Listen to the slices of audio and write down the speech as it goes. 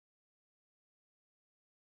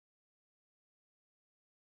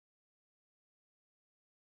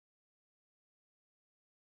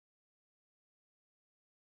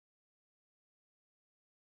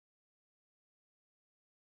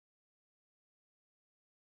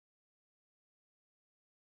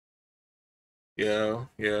Yeah,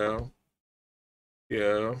 yeah,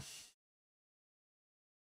 yeah.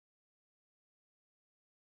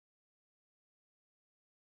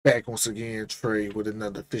 Back once again, Trey, with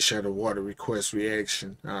another fish out of water request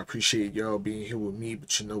reaction. I appreciate y'all being here with me,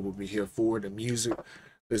 but you know what we're here for, the music.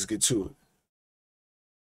 Let's get to it.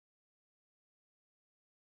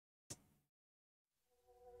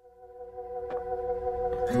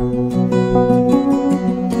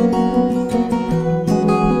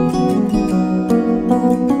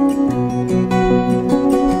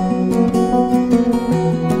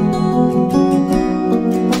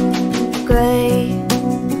 Gray,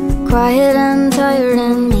 quiet and tired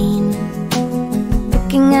and mean,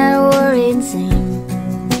 looking at a worried scene.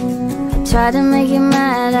 I tried to make you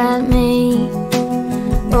mad at me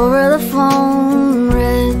over the phone.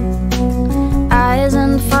 Red eyes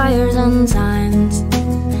and fires and signs.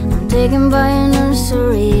 I'm taken by a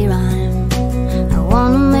nursery rhyme. I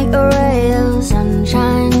wanna make a ray of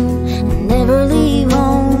sunshine and never leave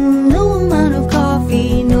home. No amount of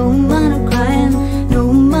coffee, no amount of crying, no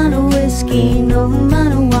amount of whiskey, no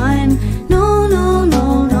amount of wine. No, no,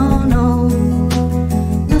 no, no, no.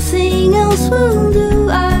 Nothing else will do.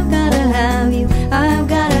 I've gotta have you. I've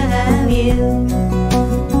gotta have you.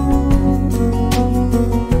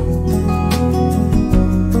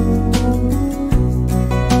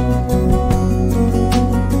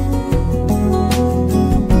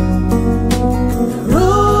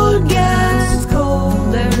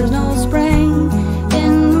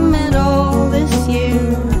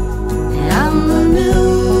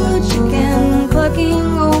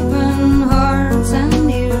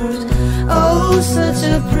 Such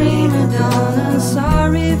a prima donna,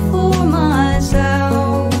 sorry for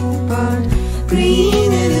myself, but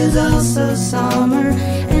green it is also summer,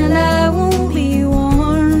 and I won't be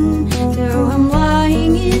warm till I'm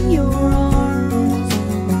lying in your arms.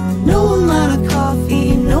 No amount of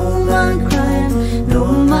coffee, no amount of crying, no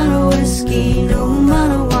amount of whiskey, no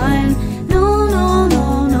amount of wine. No, no,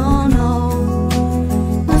 no, no, no.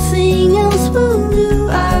 Nothing else will do.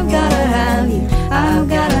 I've gotta have you. I've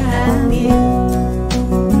gotta have you.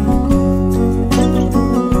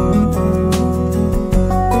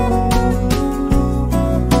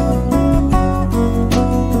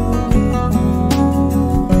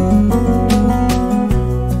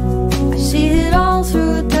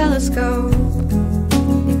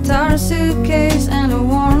 Guitar, suitcase, and a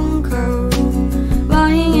warm coat,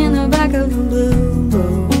 lying in the back of the blue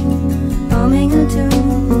boat, humming a tune.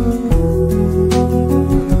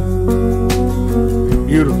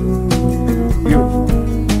 Beautiful, beautiful.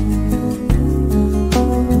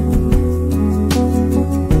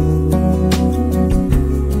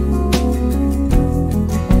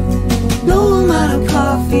 No amount of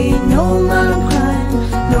coffee, no amount of crying,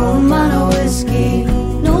 no amount of whiskey,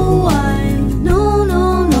 no wine. No,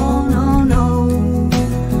 no, no, no, no.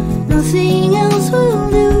 Nothing else will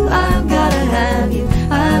do. I've gotta have you.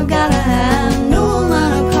 I've gotta have. No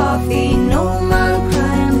amount of coffee, no amount of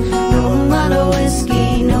crying, no amount of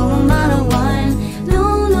whiskey, no amount of wine.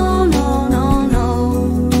 No, no, no, no, no.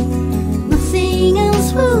 Nothing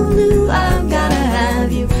else will do. I've gotta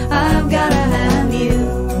have you. I've gotta have you.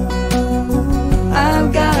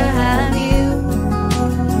 I've gotta have you.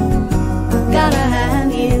 I've gotta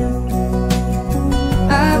have you.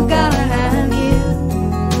 I've gotta have you.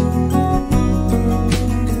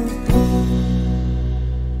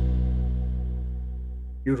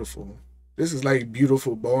 Beautiful. This is like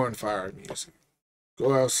beautiful bonfire music.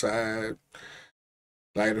 Go outside,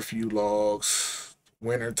 light a few logs,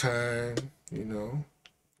 wintertime, you know,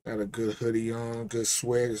 got a good hoodie on, good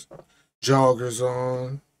sweat, joggers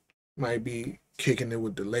on, might be kicking it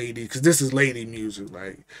with the lady, because this is lady music.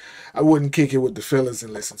 Like, I wouldn't kick it with the fellas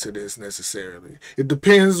and listen to this necessarily. It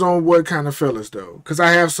depends on what kind of fellas, though, because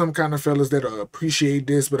I have some kind of fellas that appreciate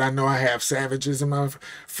this, but I know I have savages in my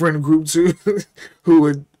friend group too who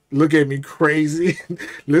would look at me crazy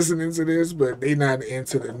listening to this, but they not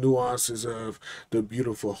into the nuances of the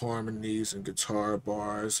beautiful harmonies and guitar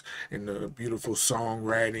bars and the beautiful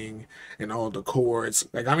songwriting and all the chords.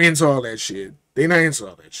 Like, I'm into all that shit. They not into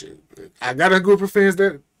all that shit. I got a group of fans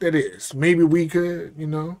that is. Maybe we could, you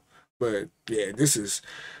know. But yeah, this is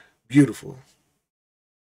beautiful.